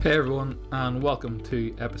Hey everyone, and welcome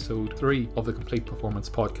to episode 3 of the Complete Performance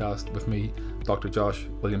Podcast with me, Dr. Josh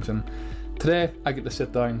Williamson. Today I get to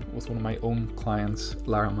sit down with one of my own clients,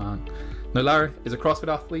 Larragh Mann. Now Larragh is a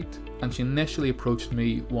CrossFit athlete, and she initially approached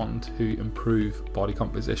me wanting to improve body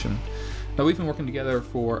composition. Now we've been working together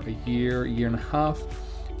for a year and a half,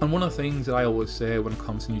 and one of the things that I always say when it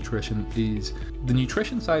comes to nutrition is the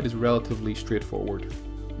nutrition side is relatively straightforward.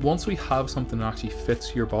 Once we have something that actually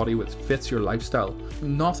fits your body, which fits your lifestyle,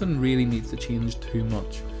 nothing really needs to change too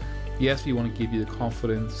much. Yes, we want to give you the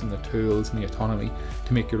confidence and the tools and the autonomy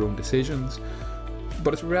to make your own decisions,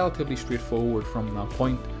 but it's relatively straightforward from that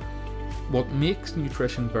point. What makes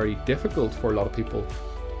nutrition very difficult for a lot of people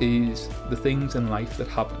is the things in life that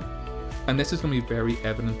happen. And this is going to be very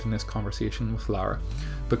evident in this conversation with Larragh,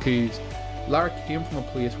 because Larragh came from a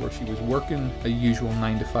place where she was working a usual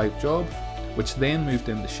 9-to-5 job, which then moved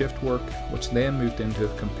into shift work, which then moved into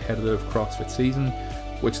a competitive CrossFit season,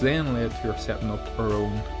 which then led to her setting up her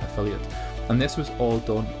own affiliate. And this was all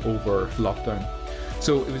done over lockdown.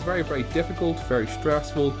 So it was very, very difficult, very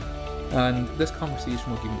stressful, and this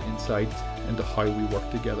conversation will give you insight into how we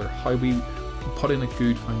work together, how we put in a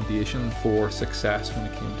good foundation for success when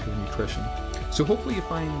it came to nutrition. So hopefully you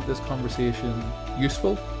find this conversation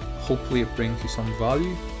useful, hopefully it brings you some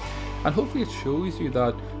value, and hopefully it shows you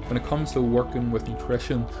that when it comes to working with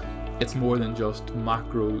nutrition, it's more than just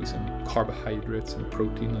macros and carbohydrates and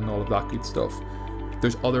protein and all of that good stuff.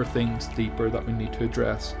 There's other things deeper that we need to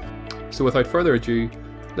address. So without further ado,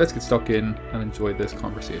 let's get stuck in and enjoy this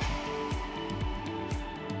conversation.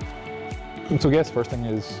 So I guess first thing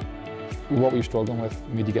is, what were you struggling with?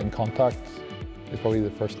 Made you get in contact is probably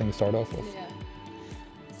the first thing to start off with. Yeah.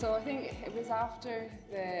 So I think it was after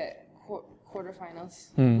the quarterfinals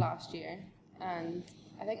last year, and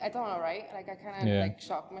I think I done all right. Like I kind of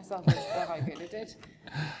shocked myself as to how good I did,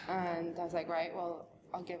 and I was like, right, well,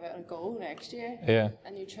 I'll give it a go next year. Yeah.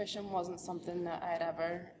 And nutrition wasn't something that I'd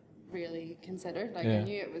ever really considered. Like I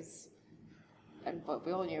knew it was, but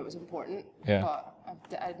we all knew it was important. Yeah.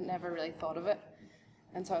 But I'd never really thought of it,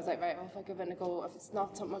 and so I was like, right, well, if I give it a go, if it's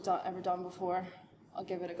not something I've ever done before, I'll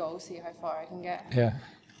give it a go, see how far I can get. Yeah.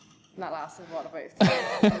 And that lasted about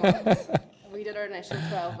 3 months. We did our initial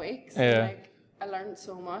 12 weeks. Yeah. And, like, I learned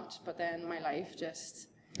so much, but then my life just,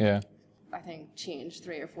 I think, changed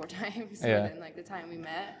 3 or 4 times within like the time we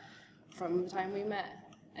met, from the time we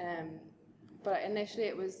met. But initially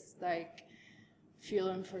it was like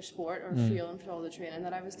fueling for sport or fueling for all the training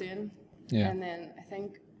that I was doing. Yeah. And then I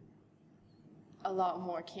think a lot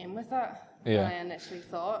more came with that than I initially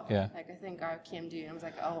thought. Yeah. Like I think I came to you and I was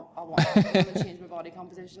like, oh, I want to change my body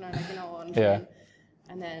composition, or like, you know, I want to train.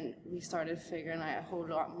 And then we started figuring out a whole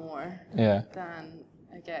lot more than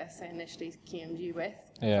I guess I initially came to you with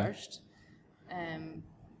first.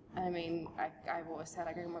 I mean, I've always said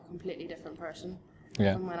like I'm a completely different person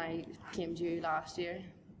from when I came to you last year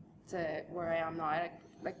to where I am now.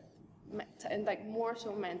 Like more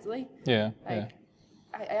so mentally. Yeah. Like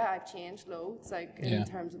I've changed loads, like in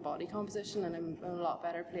terms of body composition, and I'm in a lot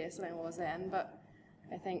better place than I was then. But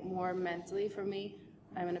I think more mentally for me,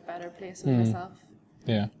 I'm in a better place with myself.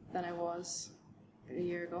 Than I was a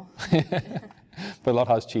year ago. But a lot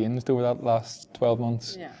has changed over that last 12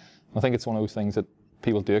 months. Yeah. I think it's one of those things that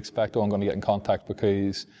people do expect, oh, I'm going to get in contact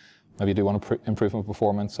because maybe you do want to improve my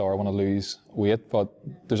performance or I want to lose weight, but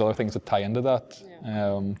there's other things that tie into that.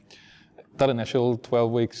 Yeah. That initial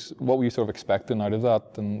 12 weeks, what were you sort of expecting out of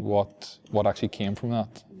that, and what actually came from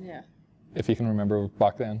that? Yeah. If you can remember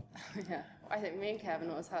back then. Yeah. I think me and Kevin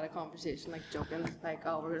always had a conversation, like joking, like,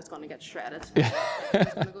 oh, we're just going to get shredded. We're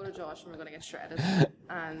just going to go to Josh and we're going to get shredded.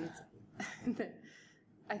 And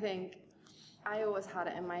I think I always had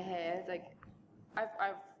it in my head, like,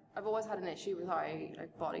 I've always had an issue with how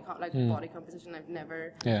like body composition. I've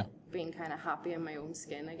never been kind of happy in my own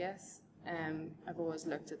skin, I guess. I've always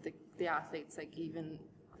looked at the athletes, like even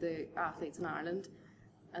the athletes in Ireland,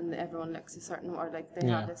 and everyone looks a certain way, or like they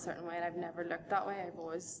have a certain way, and I've never looked that way. I've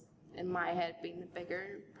always, in my head, being the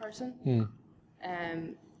bigger person.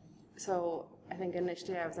 So I think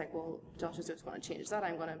initially I was like, well, Josh is just going to change that.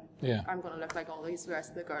 I'm going to look like all these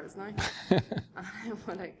rest of the girls now.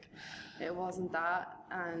 And like, it wasn't that,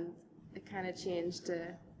 and it kind of changed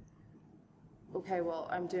to, okay, well,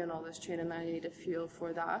 I'm doing all this training, I need to fuel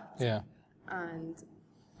for that. Yeah. And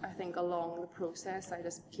I think along the process, I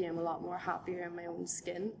just became a lot more happier in my own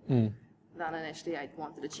skin than initially I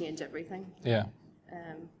wanted to change everything. Yeah.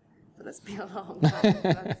 But it's been a long time.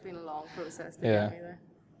 That's been a long process to get me there.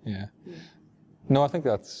 Yeah. No, I think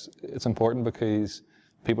it's important, because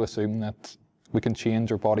people assume that we can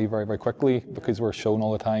change our body very, very quickly because we're shown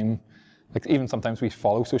all the time. Like even sometimes we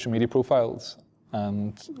follow social media profiles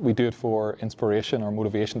and we do it for inspiration or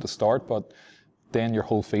motivation to start, but then your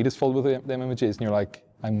whole feed is full with them images, and you're like,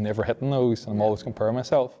 I'm never hitting those, and I'm always comparing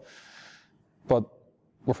myself. But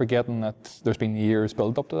we're forgetting that there's been years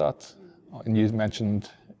built up to that. And you mentioned,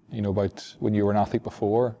 about when you were an athlete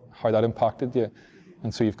before, how that impacted you.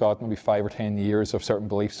 And so you've got maybe 5 or 10 years of certain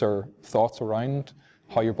beliefs or thoughts around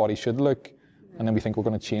how your body should look. And then we think we're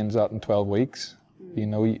going to change that in 12 weeks.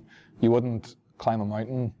 You wouldn't climb a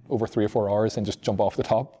mountain over 3 or 4 hours and just jump off the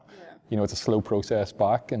top. It's a slow process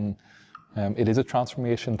back, and it is a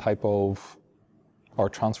transformation type of, or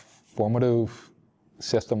transformative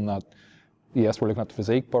system that, yes, we're looking at the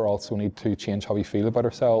physique, but also need to change how we feel about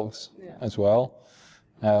ourselves as well.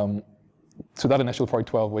 So that initial probably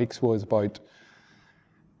 12 weeks was about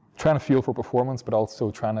trying to fuel for performance, but also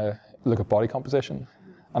trying to look at body composition.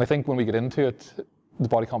 And I think when we get into it, the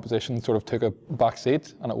body composition sort of took a back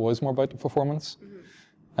seat, and it was more about the performance.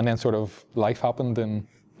 And then sort of life happened, and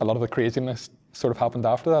a lot of the craziness sort of happened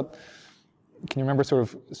after that. Can you remember sort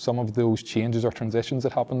of some of those changes or transitions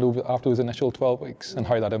that happened after those initial 12 weeks and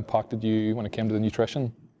how that impacted you when it came to the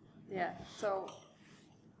nutrition? Yeah, so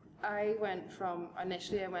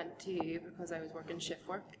initially I went to you because I was working shift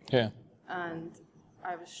work. Yeah. And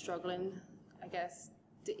I was struggling, I guess,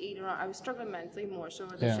 to eat around. I was struggling mentally more so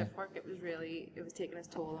with the shift work. It was taking its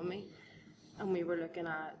toll on me. And we were looking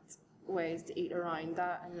at ways to eat around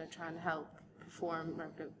that and trying to help perform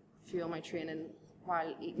or to fuel my training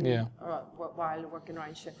while eating or while working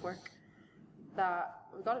around shift work. That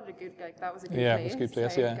we got it a good, that was a good place. It was a good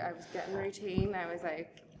place, I was getting routine. I was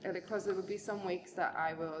because there would be some weeks that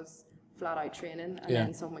I was flat out training, and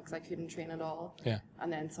then some weeks I couldn't train at all.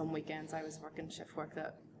 And then some weekends I was working shift work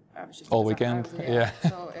that I was just all weekend.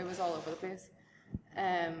 So it was all over the place.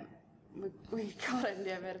 We got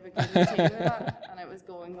into a bit of a good routine with that, and it was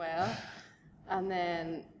going well. And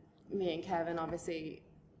then me and Kevin, obviously,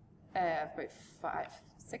 about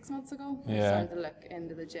 6 months ago, we started to look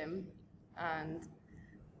into the gym, and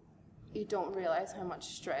you don't realize how much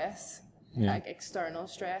stress, like external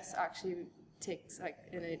stress, actually takes,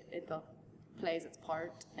 it plays its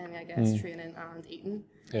part in, I guess, training and eating.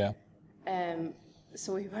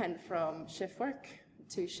 So we went from shift work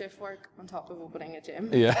to shift work on top of opening a gym.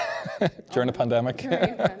 During the pandemic.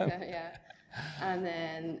 And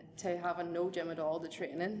then to having no gym at all, the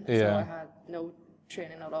training. So I had no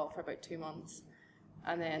training at all for about 2 months,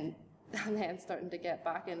 and then starting to get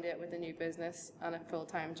back into it with a new business and a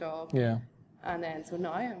full-time job. And then so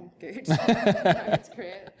now I'm good. Now it's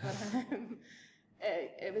great. But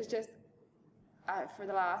it was just for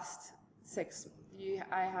the last 6.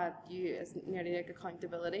 I had you as nearly like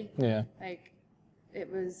accountability. Like it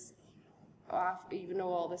was, even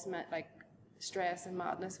though all this meant like stress and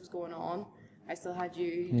madness was going on, I still had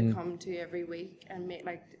you to come to every week and make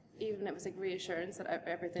even it was like reassurance that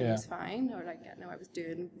everything was fine, or I was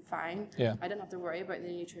doing fine. I didn't have to worry about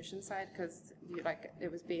the nutrition side because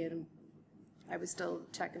I was still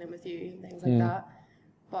checking in with you and things like that.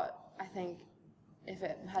 But I think if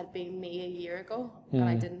it had been me a year ago and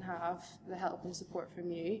I didn't have the help and support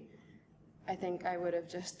from you, I think I would have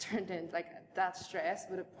just turned in, that stress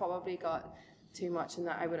would have probably got too much, and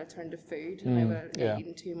that I would have turned to food, and I would have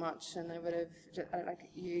eaten too much, and I would have just,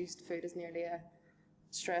 used food as nearly a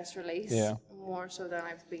stress release, more so than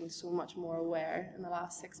I've been so much more aware in the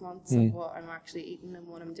last 6 months of what I'm actually eating and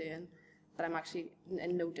what I'm doing, that I'm actually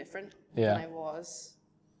no different than I was,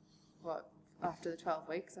 after the 12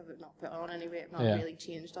 weeks. I've not put on any weight, not really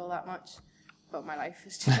changed all that much, but my life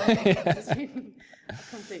has just it's been a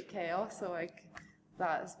complete chaos. So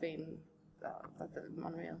that has been that's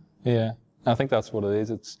unreal. I think that's what it is.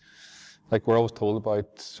 It's like we're always told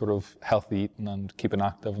about sort of healthy eating and keeping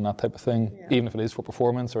active and that type of thing, even if it is for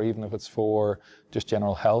performance or even if it's for just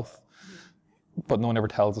general health. But no one ever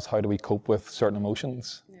tells us how do we cope with certain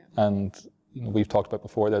emotions. And we've talked about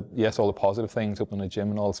before that, yes, all the positive things, opening a gym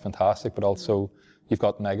and all is fantastic, but also you've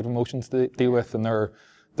got negative emotions to deal with, and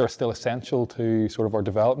they're still essential to sort of our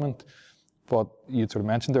development. But you sort of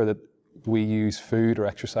mentioned there that we use food or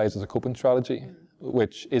exercise as a coping strategy,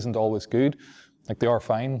 which isn't always good. They are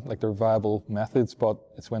fine, they're viable methods, but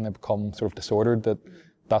it's when they become sort of disordered that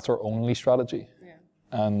that's our only strategy.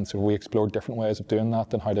 And so we explored different ways of doing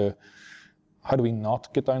that, and how do we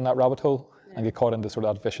not get down that rabbit hole and get caught into sort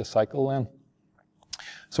of that vicious cycle then.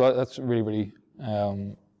 So that's really,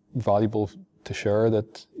 really valuable to share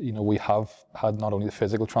that, we have had not only the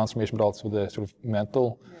physical transformation, but also the sort of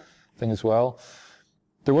mental thing as well.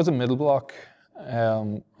 There was a middle block.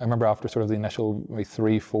 I remember after sort of the initial maybe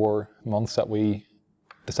 3-4 months that we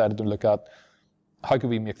decided to look at how could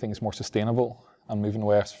we make things more sustainable and moving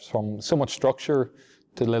away from so much structure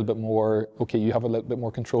to a little bit more, okay, you have a little bit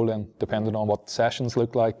more control in, depending on what sessions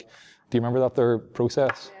look like. Do you remember that their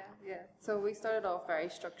process? Yeah. So we started off very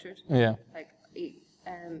structured. Yeah.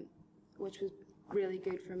 Which was really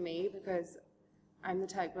good for me because I'm the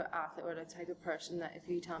type of athlete or the type of person that if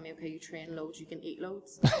you tell me, okay, you train loads, you can eat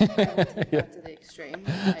loads, I will take that to the extreme.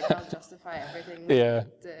 Like, I'll justify everything to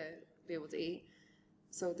be able to eat.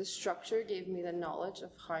 So the structure gave me the knowledge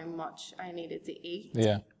of how much I needed to eat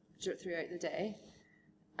throughout the day.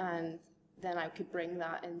 And then I could bring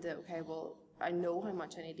that into, okay, well, I know how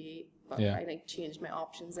much I need to eat, but I changed my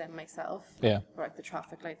options then myself. For like the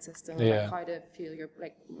traffic light system, like how to fuel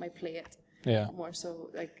my plate. More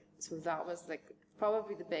so so that was like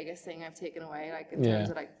probably the biggest thing I've taken away, like in terms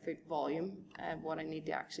of like food volume and what I need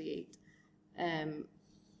to actually eat.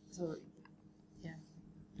 So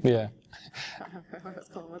yeah. I don't know where I was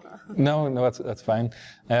going with that. No, that's fine.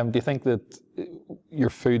 Do you think that your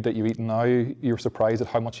food that you eat now, you're surprised at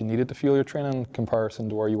how much you needed to fuel your training in comparison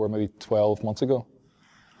to where you were maybe 12 months ago?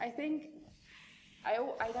 I think I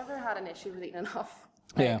never had an issue with eating enough.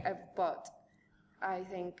 But I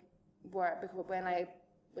think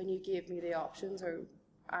when you gave me the options, or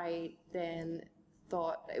I then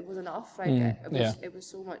thought it was enough. It was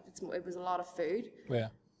so much. It was a lot of food.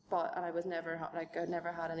 But I was never I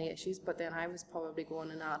never had any issues. But then I was probably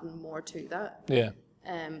going and adding more to that.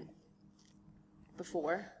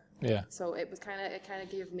 Before. So it kind of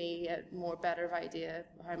gave me a more better idea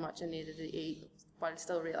of how much I needed to eat, while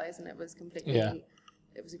still realizing it was completely.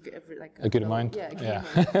 It was a good amount. Yeah, a good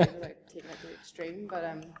amount. Without taking it to the extreme, but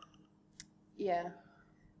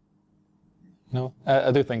No,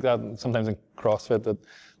 I do think that sometimes in CrossFit that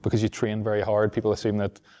because you train very hard, people assume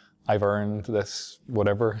that I've earned this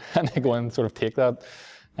whatever, and they go and sort of take that.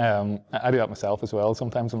 I do that myself as well.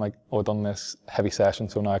 Sometimes I'm like, oh, I've done this heavy session,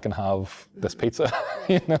 so now I can have this pizza,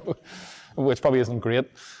 which probably isn't great.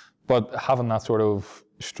 But having that sort of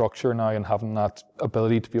structure now and having that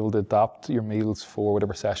ability to be able to adapt your meals for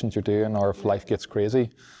whatever sessions you're doing, or if life gets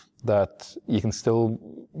crazy, that you can still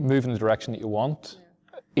move in the direction that you want,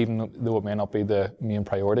 even though it may not be the main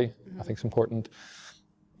priority. I think it's important.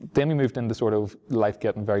 Then we moved into sort of life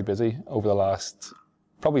getting very busy over the last,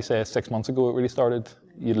 probably say 6 months ago it really started.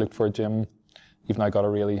 You looked for a gym. You've now got a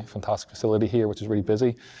really fantastic facility here, which is really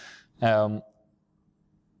busy. And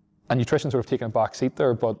nutrition sort of taken a back seat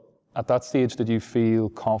there, but at that stage, did you feel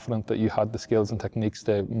confident that you had the skills and techniques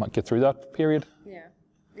to get through that period?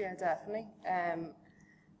 Yeah, definitely.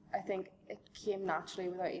 I think it came naturally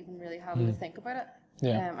without even really having to think about it.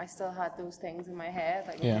 I still had those things in my head,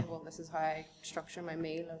 like, okay, well, this is how I structure my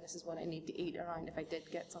meal, or this is what I need to eat around if I did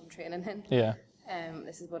get some training in.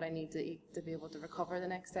 This is what I need to eat to be able to recover the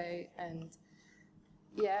next day. And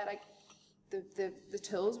like the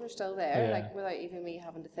tools were still there, like without even me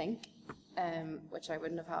having to think, which I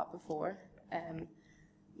wouldn't have had before.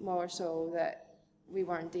 More so that we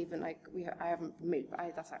weren't even like I haven't made.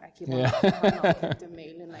 I keep on. I have not cooked a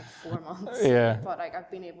meal in like 4 months. But like I've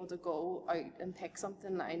been able to go out and pick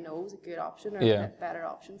something that I know is a good option, or a better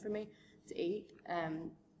option for me to eat.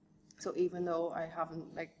 So even though I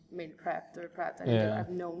haven't like meal prepped, I've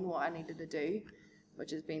known what I needed to do,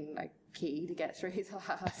 which has been like key to get through the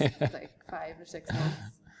last like 5 or 6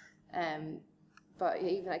 months. But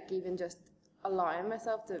even just allowing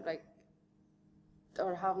myself to like,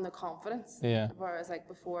 or having the confidence. Whereas like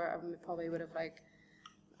before, I probably would have like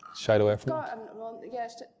shied away from it.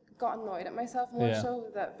 Got annoyed at myself more so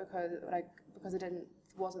that because I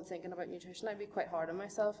wasn't thinking about nutrition, I'd be quite hard on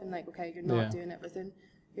myself and like, okay, you're not doing everything,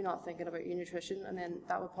 you're not thinking about your nutrition, and then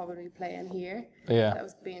that would probably play in here. That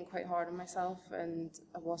was being quite hard on myself, and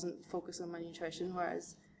I wasn't focused on my nutrition,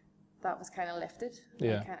 whereas that was kind of lifted.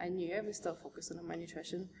 I knew I was still focusing on my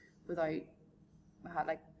nutrition without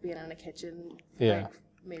being in a kitchen, like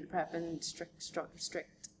meal prepping,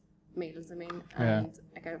 strict meals. And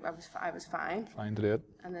like I was fine. Fine to do it.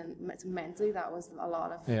 And then mentally, that was a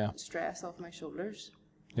lot of stress off my shoulders.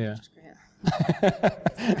 Which is great.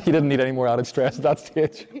 You didn't need any more added stress at that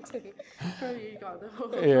stage. You got the whole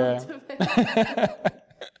brunt of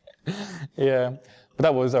it. But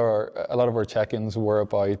that was a lot of our check-ins were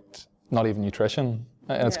about not even nutrition.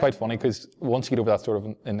 And it's quite funny because once you get over that sort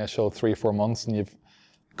of initial 3 or 4 months and you've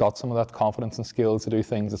got some of that confidence and skills to do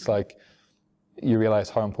things, it's like you realize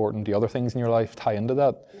how important the other things in your life tie into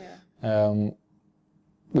that.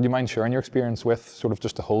 Would you mind sharing your experience with sort of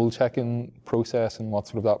just the whole check-in process and what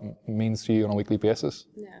sort of that means to you on a weekly basis?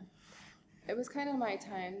 It was kind of my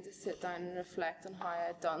time to sit down and reflect on how I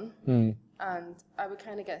had done. And I would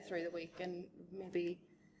kind of get through the week and maybe,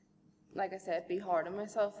 like I said, be hard on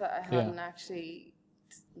myself that I hadn't actually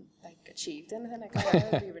like achieved anything.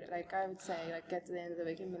 Like I would say like get to the end of the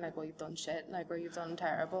week and be like, well, you've done shit, like, or you've done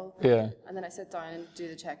terrible. Yeah. And then I sit down and do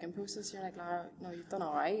the check-in process. You're like, Larragh, no, you've done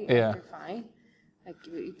all right. Yeah. Like, you're fine.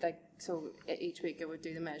 So each week I would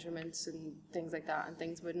do the measurements and things like that, and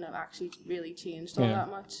things wouldn't have actually really changed all that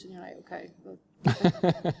much. And you're like, okay, well, I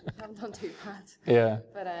haven't done too bad. Yeah.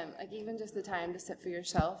 But like even just the time to sit for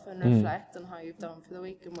yourself and reflect on how you've done for the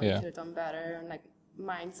week and what you could have done better, and like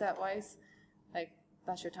mindset wise, like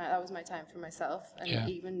that's your time. That was my time for myself, and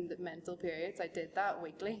even the mental periods, I did that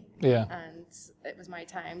weekly. Yeah. And it was my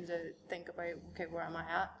time to think about, okay, where am I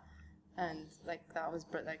at? And like that was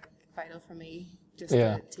like vital for me, just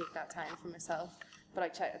to take that time for myself. But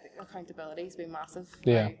like accountability has been massive.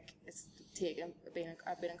 Yeah. Like it's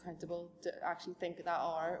I've been accountable to actually think of that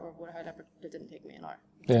hour or whatever. It didn't take me an hour.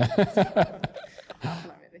 Yeah. Half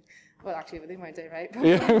an hour maybe. Well, actually, within my day, right?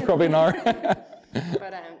 Yeah, probably an hour. But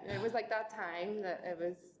it was like that time that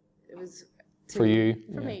it was for you.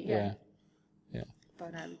 For me, yeah.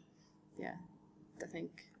 But yeah, I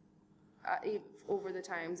think over the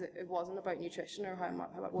times it wasn't about nutrition or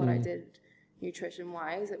what I did nutrition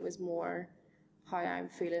wise. It was more how I'm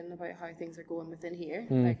feeling about how things are going within here.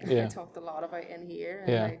 I talked a lot about in here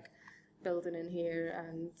and like building in here,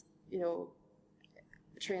 and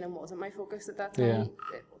training wasn't my focus at that time.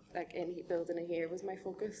 Building in here was my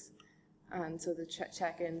focus, and so the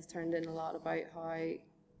check-ins turned in a lot about how I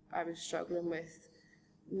was struggling with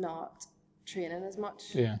not training as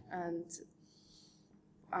much,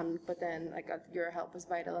 but then your help was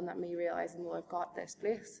vital, and that me realizing, well, I've got this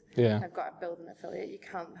place, I've got to build an affiliate. You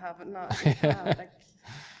can't have it not,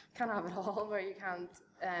 can't have it all where you can't.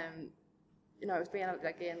 I was being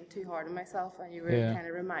again too hard on myself, and you were kind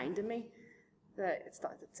of reminding me that it's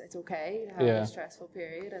okay to have a stressful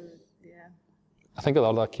period, and I think a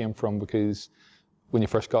lot of that came from because when you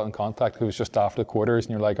first got in contact, it was just after the quarters,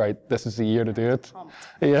 and you're like, all right, this is the year to do it.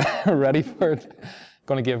 Ready for it.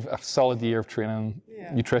 Going to give a solid year of training,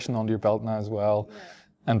 nutrition under your belt now as well,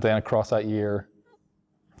 and then across that year,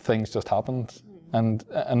 things just happened. And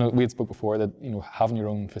we had spoke before that having your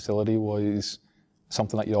own facility was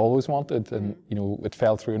something that you always wanted, and it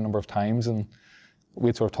fell through a number of times, and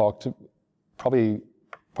we'd sort of talked to probably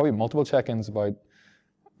multiple check-ins about,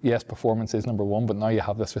 yes, performance is number one, but now you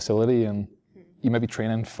have this facility and you may be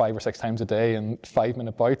training 5 or 6 times a day in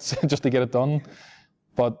 5-minute bouts just to get it done.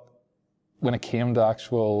 But when it came to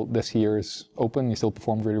actual this year's Open, you still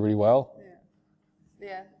performed really, really well.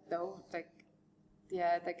 It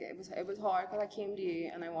was hard because I came to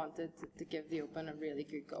you and I wanted to give the Open a really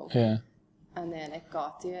good go. And then it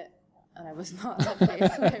got to it, and I was not in the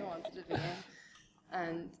place that I wanted to be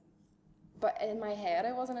in. But in my head,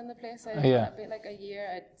 I wasn't in the place I had been. Like a year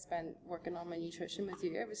I'd spent working on my nutrition with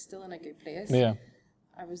you. I was still in a good place. I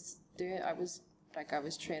was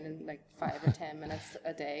training like 5 or 10 minutes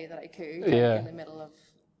a day that I could, in the middle of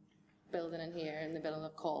building in here, in the middle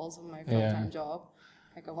of calls on my full-time job.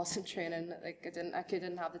 Like I wasn't training, I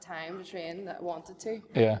didn't have the time to train that I wanted to.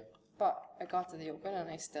 But I got to the Open, and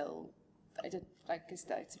I surprised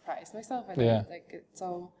myself. I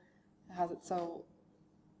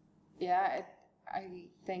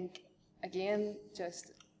think again,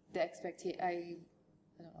 just the expectation. I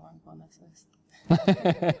don't know where I'm going with this. I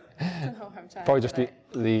don't know where I'm trying. Probably just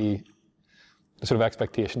the sort of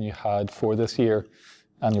expectation you had for this year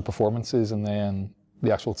and your performances, and then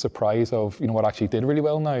the actual surprise of what actually did really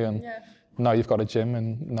well now, and now you've got a gym,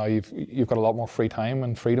 and now you've got a lot more free time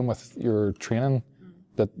and freedom with your training.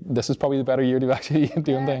 That this is probably the better year to actually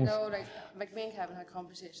doing things. No, like me and Kevin had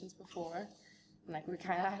conversations before. And we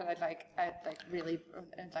kind of had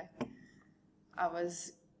I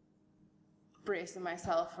was bracing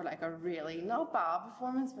myself for a really not bad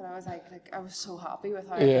performance, but I was I was so happy with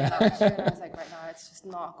how I did last year, and I was like, right now it's just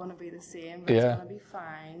not going to be the same, but it's going to be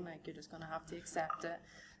fine. You're just going to have to accept it.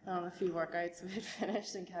 And on a few workouts we had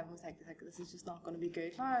finished, and Kevin was like, this is just not going to be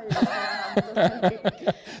good.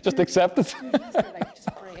 Just accept it. Just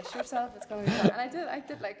brace yourself. It's going to be fine. And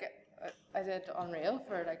I did unreal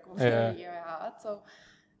for most of the year I had. So,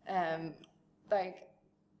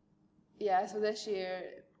 so this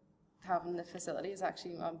year having the facility is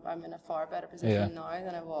actually I'm in a far better position now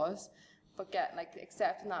than I was. But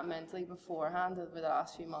accepting that mentally beforehand over the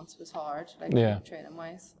last few months was hard, training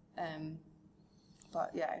wise.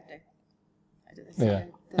 But I did this year.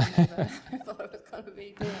 I thought it was going to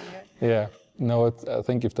be doing it. No, I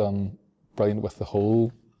think you've done brilliant with the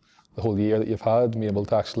whole year that you've had, and be able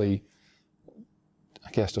to actually,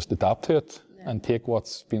 I guess, just adapt to it and take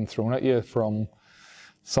what's been thrown at you from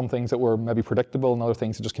some things that were maybe predictable and other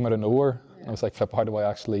things that just came out of nowhere. And I was like, flip, how do I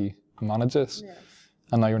actually manage this?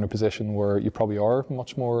 and now you're in a position where you probably are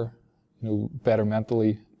much more, better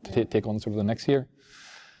mentally to take on sort of the next year.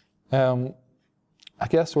 I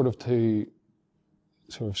guess to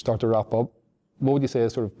start to wrap up, what would you say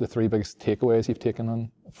is sort of the 3 biggest takeaways you've taken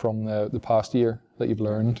on from the past year that you've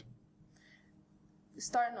learned?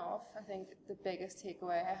 Starting off, I think the biggest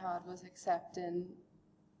takeaway I had was accepting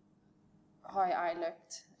how I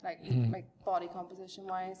looked, like body composition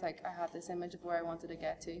wise. Like I had this image of where I wanted to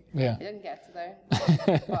get to. Yeah. I didn't get to there,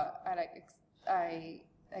 but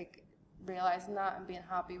I realizing that and being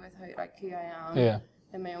happy with who I am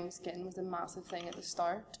in my own skin was a massive thing at the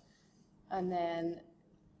start, and then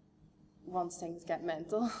once things get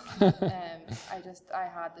mental, I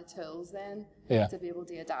had the tools then to be able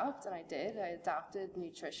to adapt, and I did. I adapted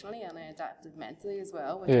nutritionally and I adapted mentally as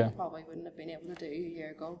well, which I probably wouldn't have been able to do a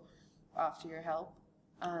year ago after your help.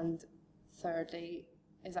 And thirdly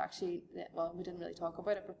is actually, well, we didn't really talk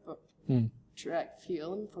about it, but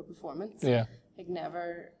fueling for performance. Yeah. I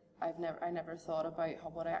never thought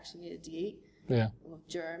about what I actually needed to eat. Yeah.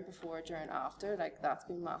 Before, during, after, that's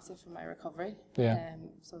been massive for my recovery. Yeah.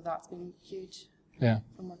 So that's been huge. Yeah.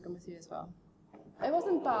 From working with you as well. It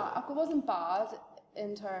wasn't bad. It wasn't bad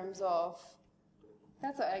in terms of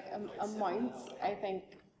amounts. I think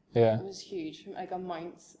it was huge.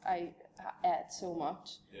 Amounts, I ate so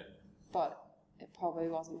much. Yeah. But it probably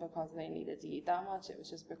wasn't because I needed to eat that much. It was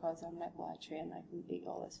just because I'm like, well, I train, I can eat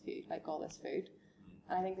all this food.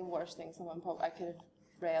 And I think the worst thing I could have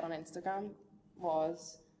read on Instagram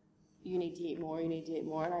was, you need to eat more,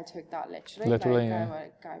 and I took that literally.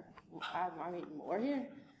 I'm eating more here,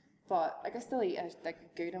 but I can still eat a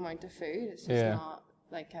good amount of food. It's just not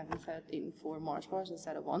like Kevin said, eating 4 Mars bars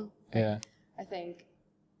instead of 1. Yeah. I think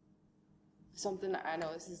something that I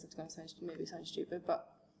know this is going to sound stupid, but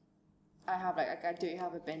I do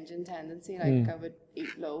have a binging tendency. I would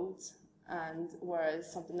eat loads, and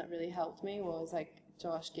whereas something that really helped me was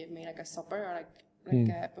Josh gave me a supper or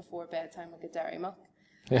before bedtime, a dairy milk.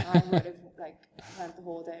 Yeah. I would have spent the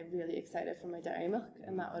whole day really excited for my dairy milk,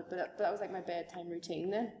 and but that was my bedtime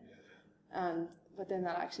routine then, but then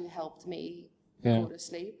that actually helped me go to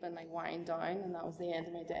sleep and wind down, and that was the end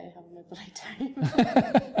of my day, having my bloody dairy milk.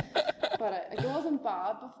 But it wasn't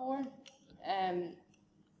bad before.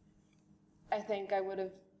 I think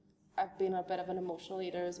I've been a bit of an emotional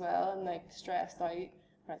eater as well, and stressed out.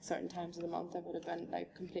 At certain times of the month, I would have been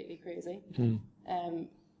completely crazy.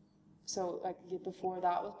 So before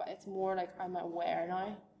that was, but it's more I'm aware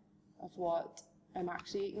now of what I'm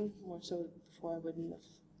actually eating, more so before I wouldn't have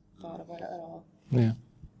thought about it at all. Yeah.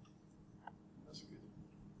 That's good.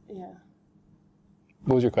 Yeah.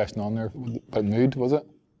 What was your question on there? About mood, was it?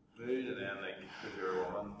 Mood, and then because you're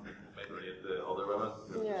a woman, might relate to other women,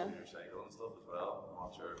 your cycle and stuff as well. I'm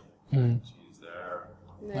not sure she's there.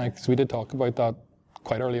 Yeah. So we did talk about that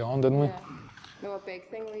quite early on, didn't we? Yeah. No, a big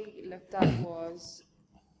thing we looked at was,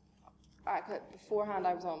 beforehand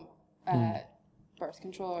I was on birth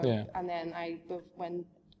control, and then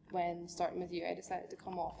when starting with you, I decided to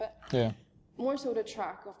come off it. Yeah. More so to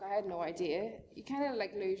track off. I had no idea. You kind of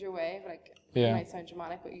lose your way. It might sound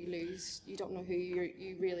dramatic, but you don't know who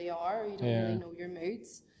you really are. Or you don't really know your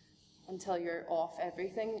moods until you're off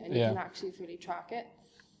everything, and you can actually fully track it.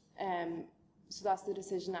 So that's the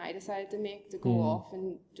decision I decided to make, to go off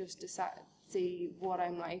and just see what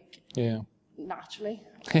I'm like naturally,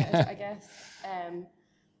 I guess. And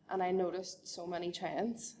I noticed so many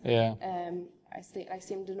trends. Yeah. I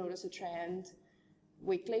seem to notice a trend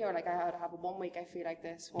weekly, or I would have 1 week I feel like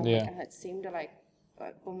this, 1 week, and it seemed to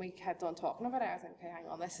when we kept on talking about it, I was like, okay, hang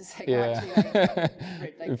on, this is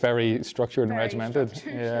actually very structured and regimented.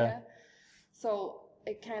 Yeah. So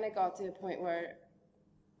it kind of got to a point where,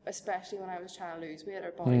 especially when I was trying to lose weight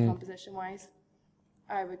or body composition wise,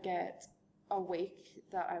 I would get a week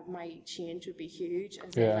that my change would be huge,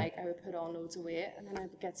 and then I would put on loads of weight, and then I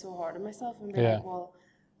would get so hard on myself and be like, well,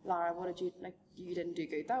 Lara, what did you you didn't do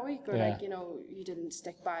good that week, or you didn't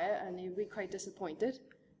stick by it, and you'd be quite disappointed.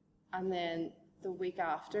 And then the week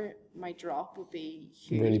after, my drop would be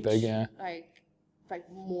huge, really big,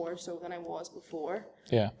 more so than I was before.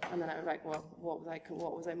 Yeah. And then I was like, well, what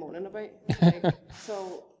was I moaning about?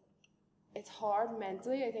 So it's hard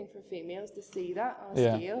mentally, I think, for females to see that on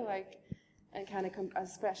a scale, and kind of,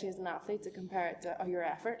 especially as an athlete, to compare it to your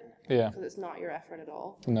effort. Yeah. Because it's not your effort at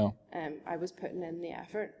all. No. I was putting in the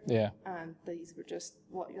effort. Yeah. And these were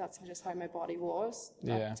that's just how my body was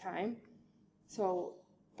at the time. So,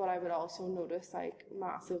 but I would also notice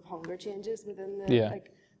massive hunger changes within the,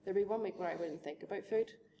 there'd be 1 week where I wouldn't think about food.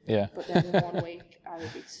 Yeah. But then in 1 week, I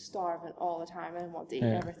would be starving all the time and want to eat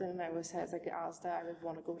everything. And I always said, Asda, I would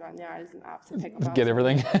want to go down the aisles and absolutely pick up get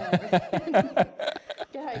everything.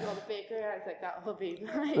 get how you go to the bakery. I was like, that will be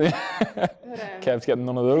nice. But, Kev's getting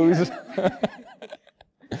none of those.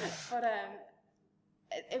 But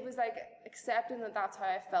it was like accepting that that's how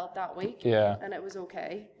I felt that week. Yeah. And it was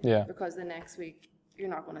okay. Yeah. Because the next week you're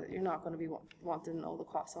not gonna be wanting all the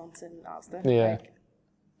croissants in Asda. Yeah. Like,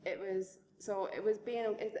 it was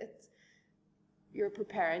being it's you're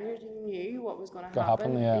preparing. You knew what was going to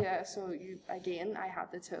happen. Yeah. So I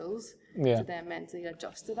had the tools to then mentally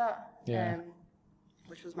adjust to that. Yeah.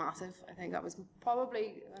 Which was massive. I think that was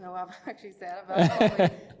probably, I know I've actually said it, but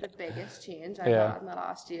probably the biggest change I've had in the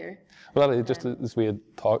last year. Well, just as we had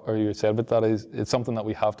talked, or you had said about that, is it's something that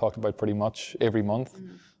we have talked about pretty much every month,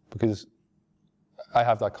 because I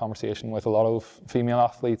have that conversation with a lot of female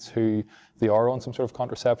athletes who they are on some sort of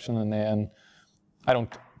contraception, and then I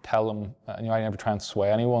don't tell them, I never try and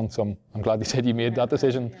sway anyone, so I'm glad they said you made that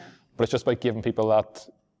decision, but it's just about giving people that,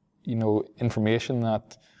 information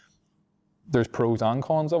that there's pros and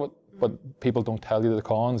cons of it, but people don't tell you the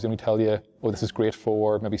cons. They only tell you, oh, this is great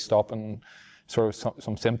for maybe stopping sort of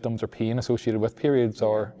some symptoms or pain associated with periods,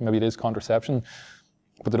 or maybe it is contraception,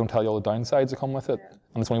 but they don't tell you all the downsides that come with it.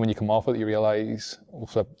 And it's only when you come off it you realise,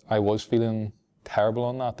 oh, I was feeling terrible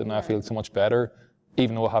on that, and now I feel so much better,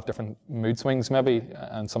 even though I have different mood swings maybe,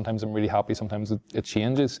 and sometimes I'm really happy, sometimes it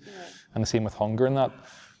changes, and the same with hunger and that.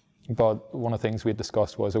 But one of the things we had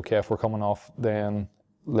discussed was, okay, if we're coming off, then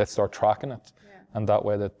let's start tracking it, and that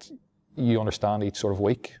way that you understand each sort of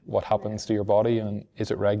week what happens to your body, and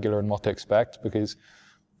is it regular, and what to expect, because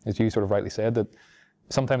as you sort of rightly said, that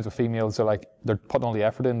sometimes with females they're putting all the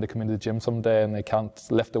effort in, they come into the gym someday and they can't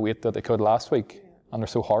lift the weight that they could last week, and they're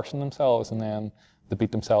so harsh on themselves, and then they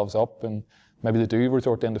beat themselves up, and maybe they do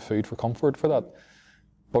resort into food for comfort for that,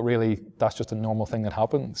 but really that's just a normal thing that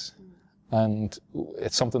happens. And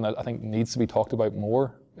it's something that I think needs to be talked about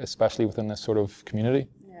more, especially within this sort of community.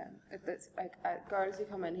 Yeah, it's like girls who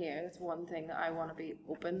come in here, that's one thing that I want to be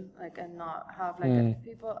open, and not have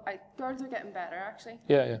people. Girls are getting better actually.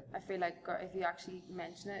 Yeah. I feel like if you actually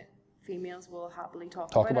mention it, females will happily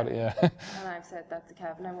talk about it. Yeah. And I've said that to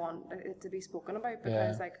Kevin. I want it to be spoken about,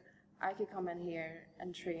 because I could come in here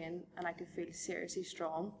and train and I could feel seriously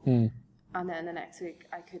strong, and then the next week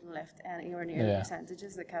I couldn't lift anywhere near the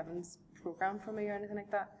percentages that Kevin's programmed for me or anything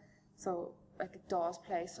like that. So it does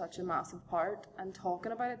play such a massive part, and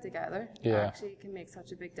talking about it together actually can make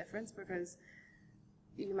such a big difference, because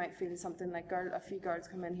you might feel something like a few girls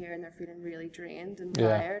come in here and they're feeling really drained and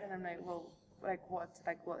tired, and I'm like, well,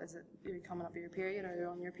 what is it? You're coming up your period, or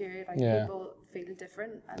you're on your period? People feel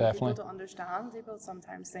different, and people don't understand. People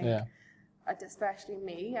sometimes think, especially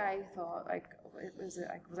me, I thought was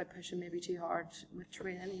I pushing maybe too hard with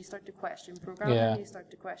training? You start to question programming, you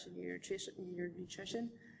start to question your nutrition,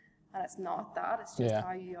 and it's not that. It's just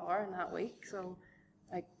how you are in that week. So,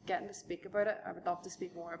 getting to speak about it, I would love to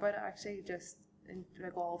speak more about it. Actually, just in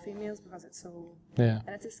all females, because it's so and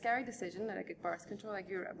it's a scary decision. Like birth control,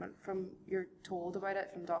 you're told about it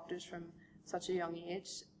from doctors from such a young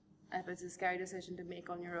age, but it's a scary decision to make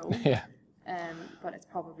on your own. But it's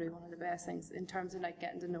probably one of the best things in terms of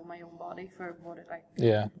getting to know my own body for what it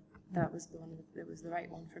That was it was the right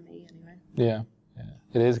one for me anyway. Yeah,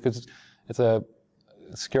 it is, because it's a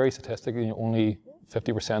scary statistic. Only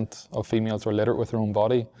 50% of females are literate with their own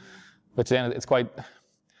body, which then it's quite.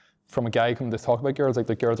 From a guy coming to talk about girls,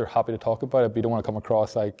 the girls are happy to talk about it, but you don't want to come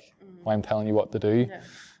across well, I'm telling you what to do.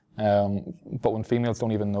 But when females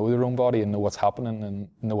don't even know their own body and know what's happening and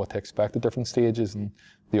know what to expect at different stages, and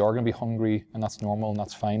they are going to be hungry, and that's normal and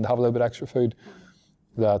that's fine to have a little bit extra food,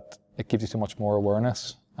 that it gives you so much more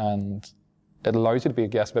awareness, and it allows you to be, I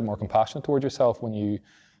guess, a bit more compassionate towards yourself when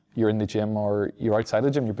you're in the gym, or you're outside the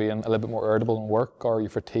gym, you're being a little bit more irritable in work, or you're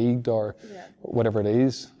fatigued, or whatever it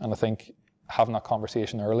is. And I think having that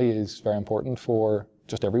conversation early is very important for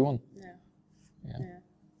just everyone. Yeah.